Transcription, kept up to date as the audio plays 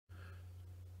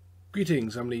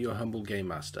Greetings, I'm Lee, your humble game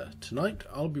master. Tonight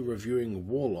I'll be reviewing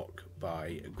Warlock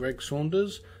by Greg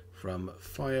Saunders from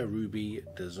Fire Ruby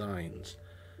Designs.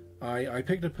 I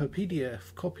picked up a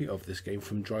PDF copy of this game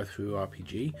from Drivethru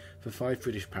RPG for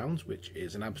 £5 which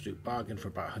is an absolute bargain for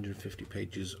about 150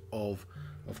 pages of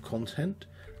content.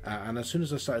 And as soon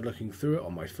as I started looking through it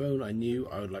on my phone, I knew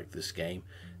I would like this game.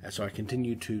 So I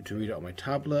continued to read it on my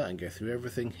tablet and go through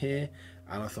everything here,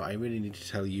 and I thought I really need to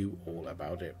tell you all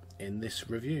about it in this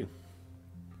review.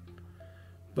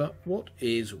 But what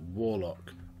is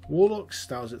Warlock? Warlock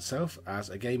styles itself as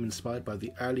a game inspired by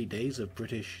the early days of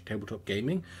British tabletop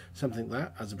gaming, something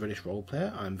that, as a British role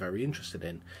player, I'm very interested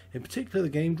in. In particular, the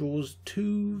game draws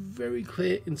two very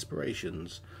clear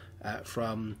inspirations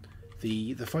from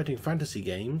the fighting fantasy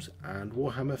games and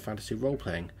Warhammer fantasy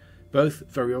role-playing. Both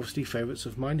very obviously favourites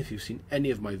of mine if you've seen any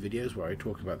of my videos where I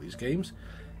talk about these games.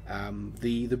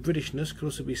 The Britishness could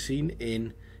also be seen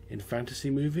in fantasy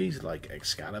movies like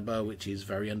Excalibur, which is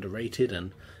very underrated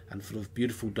and full of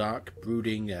beautiful, dark,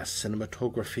 brooding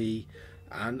cinematography,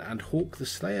 and Hawk the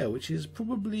Slayer, which is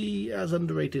probably as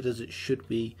underrated as it should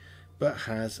be, but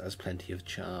has plenty of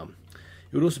charm.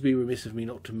 It would also be remiss of me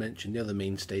not to mention the other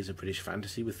mainstays of British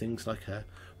fantasy with things like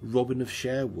Robin of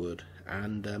Sherwood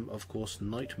and, of course,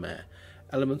 Nightmare,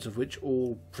 elements of which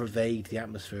all pervade the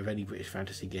atmosphere of any British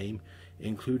fantasy game,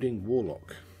 including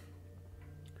Warlock.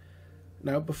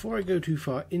 Now, before I go too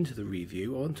far into the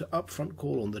review, I want to upfront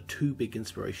call on the two big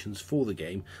inspirations for the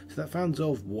game, so that fans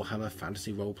of Warhammer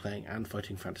fantasy role-playing and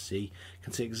fighting fantasy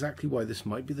can see exactly why this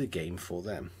might be the game for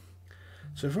them.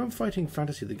 So from fighting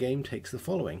fantasy, the game takes the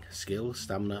following: skill,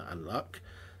 stamina and luck,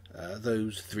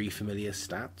 those three familiar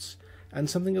stats, and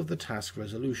something of the task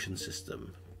resolution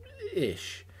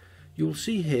system-ish. You'll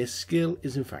see here skill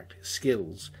is in fact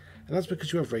skills, and that's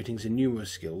because you have ratings in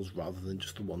numerous skills rather than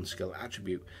just the one skill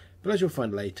attribute, but as you'll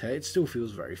find later, it still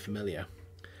feels very familiar.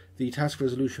 The task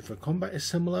resolution for combat is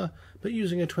similar, but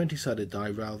using a 20-sided die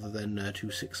rather than two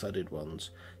 6-sided ones.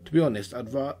 To be honest, I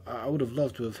would have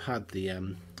loved to have had the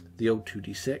old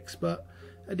 2d6, but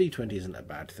a d20 isn't a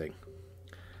bad thing.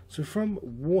 So from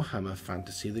Warhammer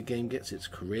Fantasy, the game gets its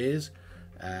careers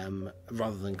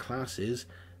rather than classes,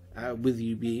 with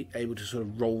you being able to sort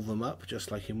of roll them up just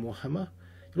like in Warhammer.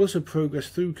 You'll also progress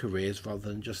through careers rather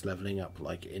than just leveling up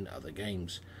like in other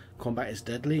games. Combat is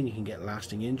deadly and you can get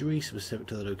lasting injury specific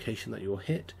to the location that you're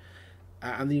hit,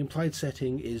 and the implied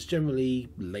setting is generally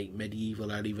late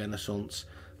medieval, early Renaissance,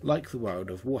 like the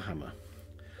world of Warhammer.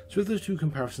 So with those two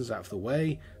comparisons out of the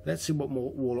way, let's see what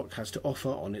more Warlock has to offer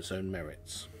on its own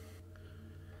merits.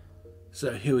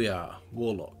 So here we are,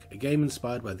 Warlock, a game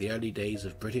inspired by the early days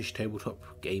of British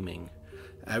tabletop gaming.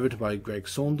 Written by Greg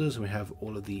Saunders, and we have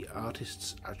all of the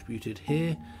artists attributed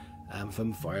here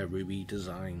from Fire Ruby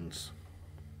Designs.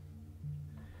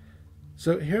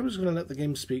 So here I'm just going to let the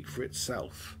game speak for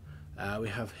itself. We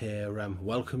have here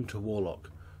Welcome to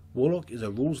Warlock. Warlock is a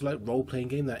rules-light role-playing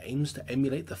game that aims to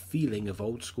emulate the feeling of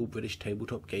old-school British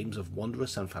tabletop games of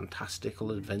wondrous and fantastical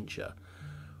adventure.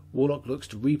 Warlock looks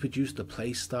to reproduce the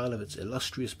play style of its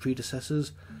illustrious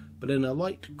predecessors, but in a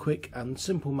light, quick and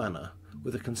simple manner,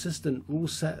 with a consistent rule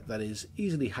set that is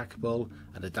easily hackable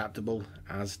and adaptable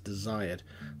as desired.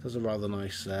 That's a rather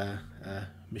nice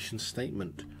mission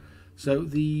statement. So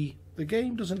the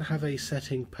game doesn't have a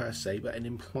setting per se, but an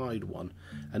implied one.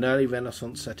 An early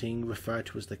Renaissance setting referred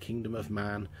to as the Kingdom of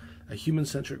Man, a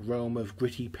human-centric realm of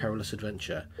gritty, perilous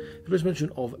adventure. There is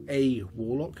mention of a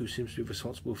warlock who seems to be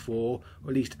responsible for, or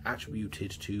at least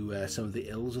attributed to, some of the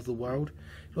ills of the world.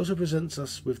 It also presents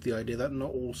us with the idea that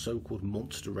not all so-called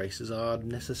monster races are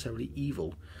necessarily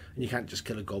evil, and you can't just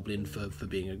kill a goblin for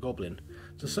being a goblin.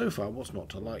 So far, what's not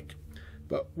to like?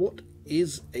 But what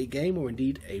is a game, or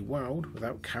indeed a world,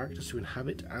 without characters to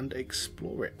inhabit and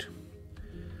explore it?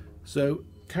 So,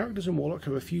 characters in Warlock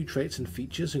have a few traits and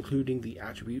features, including the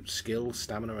attributes skill,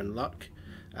 stamina and luck.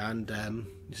 And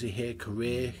you see here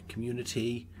career,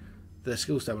 community, the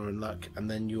skill, stamina and luck, and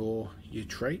then your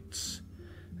traits.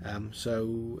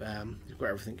 You've got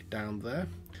everything down there.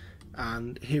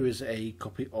 And here is a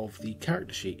copy of the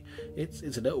character sheet. It's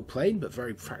a little plain, but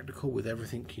very practical with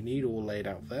everything you need all laid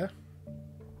out there.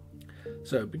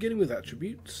 So, beginning with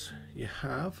attributes, you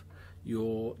have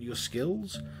your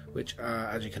skills, which are,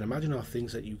 as you can imagine, are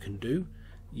things that you can do.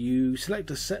 You select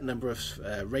a set number of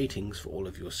ratings for all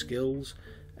of your skills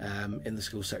in the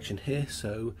skills section here.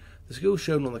 So the skills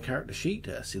shown on the character sheet,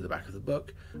 see the back of the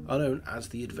book, are known as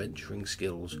the adventuring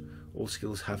skills. All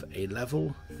skills have a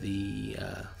level, the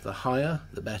higher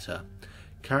the better.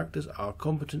 Characters are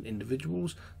competent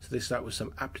individuals, so they start with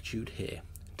some aptitude here.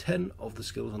 10 of the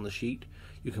skills on the sheet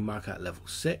you can mark at level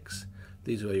 6,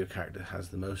 These are where your character has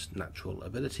the most natural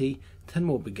ability. 10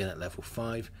 more begin at level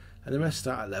 5, and the rest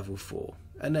start at level 4.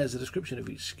 And there's a description of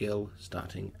each skill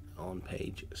starting on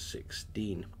page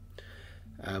 16.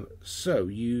 So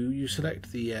you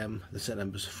select the set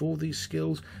numbers for these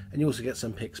skills, and you also get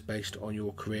some picks based on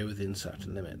your career within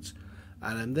certain limits.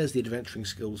 And there's the adventuring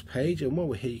skills page, and while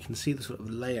we're here you can see the sort of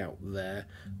layout there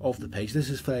of the page. This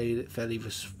is fairly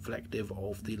reflective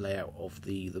of the layout of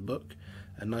the book,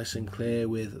 and nice and clear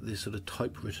with this sort of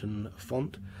typewritten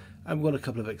font. And we've got a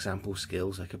couple of example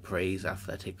skills like appraise,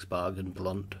 athletics, bargain,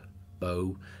 blunt,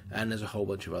 bow, and there's a whole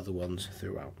bunch of other ones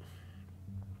throughout.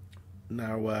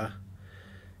 Now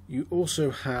you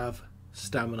also have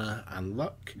stamina and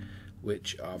luck,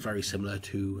 which are very similar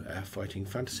to fighting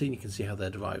fantasy, and you can see how they're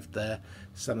derived there.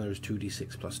 Stamina is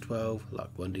 2d6 plus 12,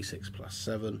 luck 1d6 plus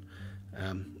 7,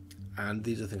 and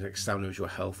these are things like stamina is your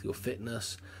health, your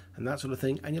fitness, and that sort of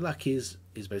thing, and your luck is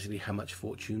basically how much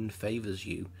fortune favours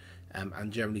you,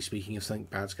 and generally speaking, if something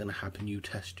bad's going to happen, you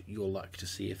test your luck to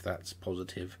see if that's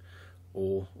positive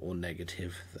or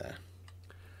negative there.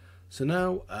 So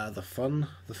now the fun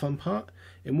part.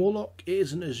 In Warlock, it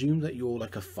isn't assumed that you're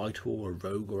like a fighter or a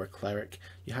rogue or a cleric.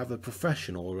 You have a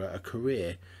profession or a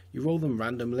career. You roll them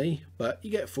randomly, but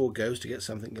you get 4 goes to get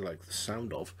something you like the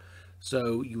sound of.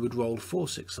 So you would roll 4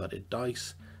 6-sided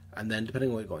dice, and then depending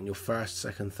on what you got on your first,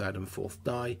 second, third and fourth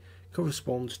die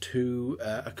corresponds to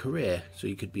a career. So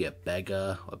you could be a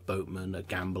beggar, a boatman, a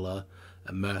gambler,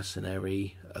 a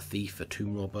mercenary, a thief, a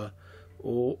tomb robber,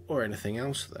 or anything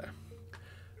else there.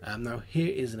 Now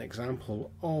here is an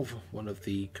example of one of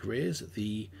the careers,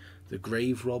 the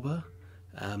grave robber,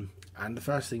 and the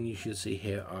first thing you should see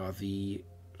here are the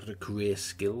sort of career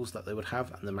skills that they would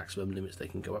have and the maximum limits they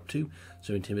can go up to.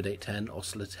 So intimidate 10,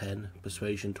 oscillate 10,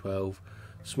 persuasion 12,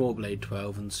 small blade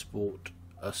 12 and spot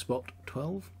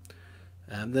 12.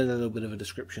 Then a little bit of a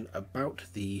description about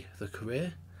the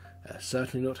career.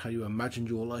 Certainly not how you imagined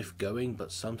your life going,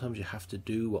 but sometimes you have to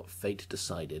do what fate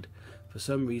decided. For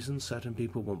some reason, certain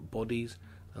people want bodies,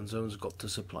 and someone's got to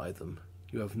supply them.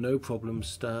 You have no problem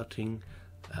staring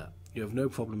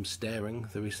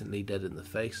the recently dead in the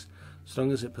face, so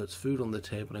long as it puts food on the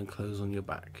table and clothes on your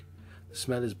back. The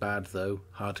smell is bad though,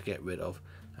 hard to get rid of,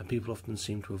 and people often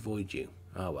seem to avoid you.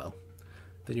 Ah well.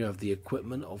 Then you have the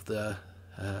equipment of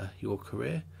your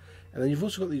career, and then you've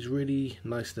also got these really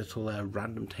nice little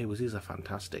random tables. These are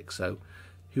fantastic. So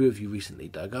who have you recently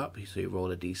dug up? So you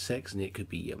roll a d6, and it could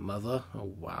be your mother.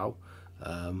 Oh wow.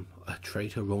 A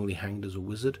traitor wrongly hanged as a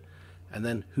wizard. And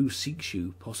then who seeks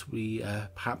you, possibly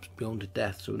perhaps beyond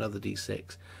death, so another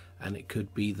d6. And it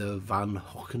could be the Van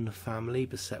Hocken family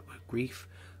beset with grief,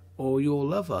 or your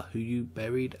lover who you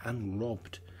buried and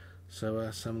robbed.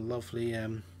 So some lovely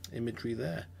imagery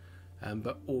there,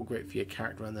 but all great for your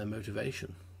character and their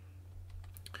motivation.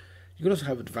 You can also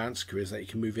have advanced careers that you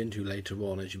can move into later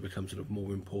on as you become sort of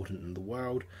more important in the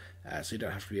world, so you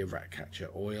don't have to be a rat catcher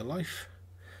all your life.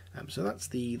 So that's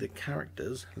the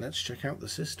characters. Let's check out the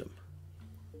system.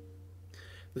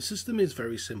 The system is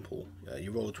very simple.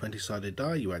 You roll a 20-sided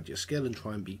die, you add your skill and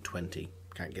try and beat 20.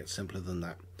 Can't get simpler than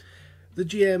that. The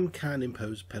GM can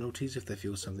impose penalties if they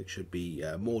feel something should be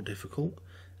more difficult,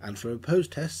 and for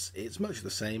opposed tests it's much the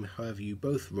same, however you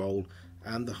both roll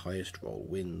and the highest roll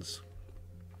wins.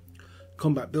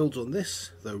 Combat builds on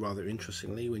this, though rather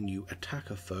interestingly, when you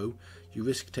attack a foe, you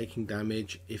risk taking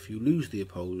damage if you lose the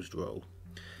opposed roll.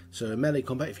 So in melee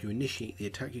combat, if you initiate the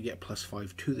attack, you get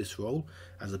 +5 to this roll.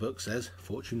 As the book says,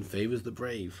 fortune favours the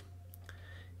brave.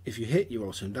 If you hit, you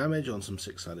roll some damage on some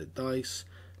 6-sided dice,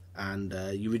 and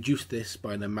you reduce this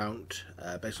by an amount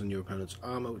based on your opponent's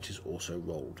armour, which is also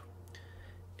rolled.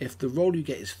 If the roll you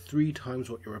get is 3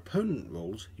 times what your opponent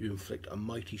rolls, you inflict a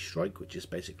mighty strike, which is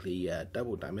basically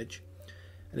double damage.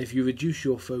 And if you reduce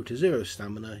your foe to 0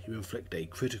 stamina, you inflict a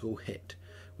critical hit,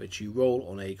 which you roll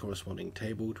on a corresponding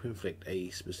table to inflict a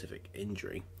specific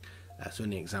injury. So in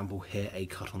the example here, a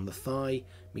cut on the thigh,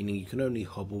 meaning you can only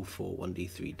hobble for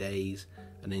 1d3 days,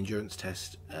 an endurance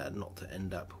test not to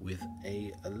end up with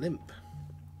a limp.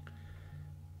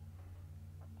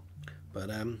 But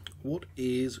what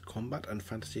is combat and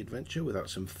fantasy adventure without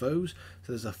some foes?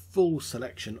 So there's a full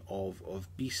selection of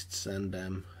beasts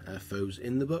and foes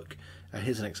in the book.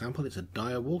 Here's an example. It's a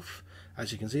dire wolf.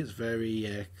 As you can see, it's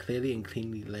very clearly and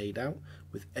cleanly laid out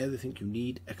with everything you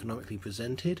need economically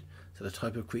presented. So the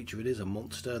type of creature it is, a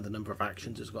monster, the number of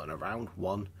actions it's got in a round,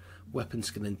 1. Weapon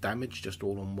skill and damage, just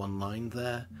all on one line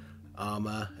there.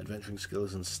 Armour, adventuring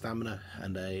skills and stamina,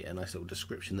 and a nice little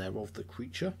description there of the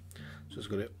creature. So it's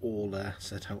got it all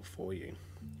set out for you.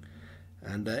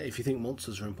 And if you think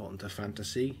monsters are important to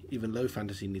fantasy, even low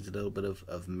fantasy needs a little bit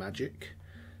of magic.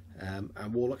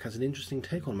 And Warlock has an interesting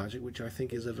take on magic, which I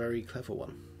think is a very clever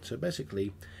one. So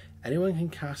basically, anyone can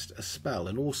cast a spell,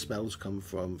 and all spells come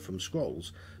from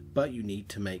scrolls, but you need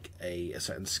to make a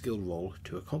certain skill roll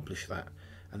to accomplish that.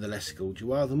 And the less skilled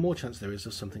you are, the more chance there is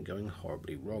of something going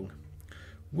horribly wrong.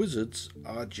 Wizards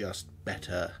are just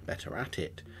better at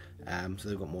it, so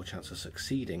they've got more chance of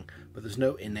succeeding, but there's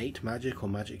no innate magic or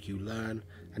magic you learn,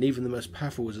 and even the most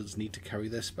powerful wizards need to carry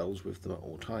their spells with them at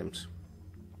all times.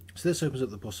 So this opens up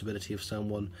the possibility of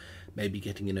someone maybe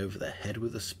getting in over their head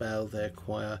with a spell they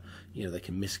acquire. They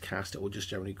can miscast it or just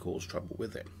generally cause trouble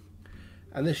with it.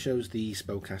 And this shows the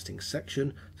spellcasting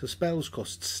section. So spells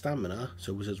cost stamina,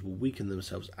 so wizards will weaken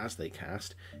themselves as they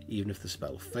cast, even if the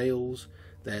spell fails.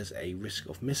 There's a risk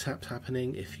of mishaps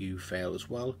happening if you fail as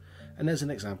well. And there's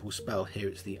an example spell here.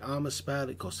 It's the armor spell.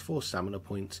 It costs 4 stamina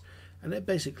points, and it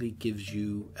basically gives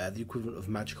you the equivalent of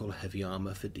magical heavy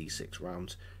armor for d6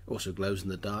 rounds. It also glows in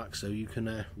the dark, so you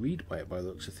can read by it by the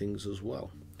looks of things as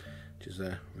well, which is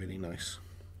really nice.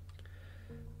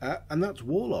 And that's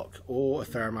Warlock, or a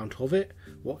fair amount of it.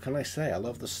 What can I say? I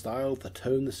love the style, the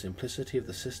tone, the simplicity of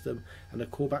the system, and a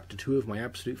callback to 2 of my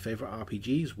absolute favourite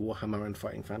RPGs, Warhammer and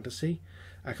Fighting Fantasy.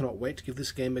 I cannot wait to give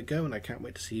this game a go, and I can't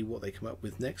wait to see what they come up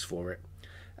with next for it.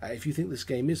 If you think this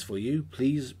game is for you,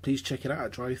 please check it out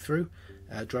at Drivethru.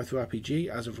 Drivethru RPG,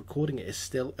 as of recording, it is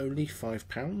still only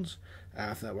 £5. I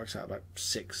think that works out about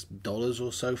 $6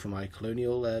 or so for my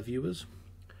colonial viewers.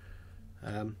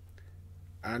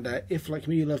 And if, like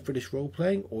me, you love British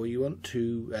role-playing, or you want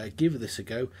to give this a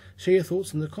go, share your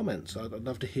thoughts in the comments. I'd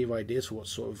love to hear ideas for what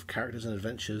sort of characters and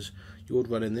adventures you would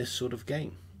run in this sort of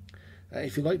game.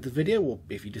 If you liked the video, or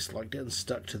if you disliked it and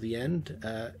stuck to the end,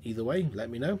 either way,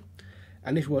 let me know.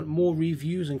 And if you want more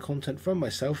reviews and content from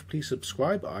myself, please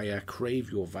subscribe. I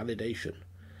crave your validation.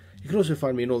 You can also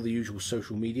find me in all the usual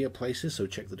social media places, so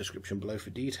check the description below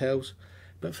for details.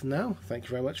 But for now, thank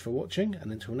you very much for watching,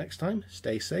 and until next time,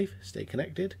 stay safe, stay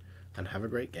connected, and have a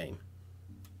great game.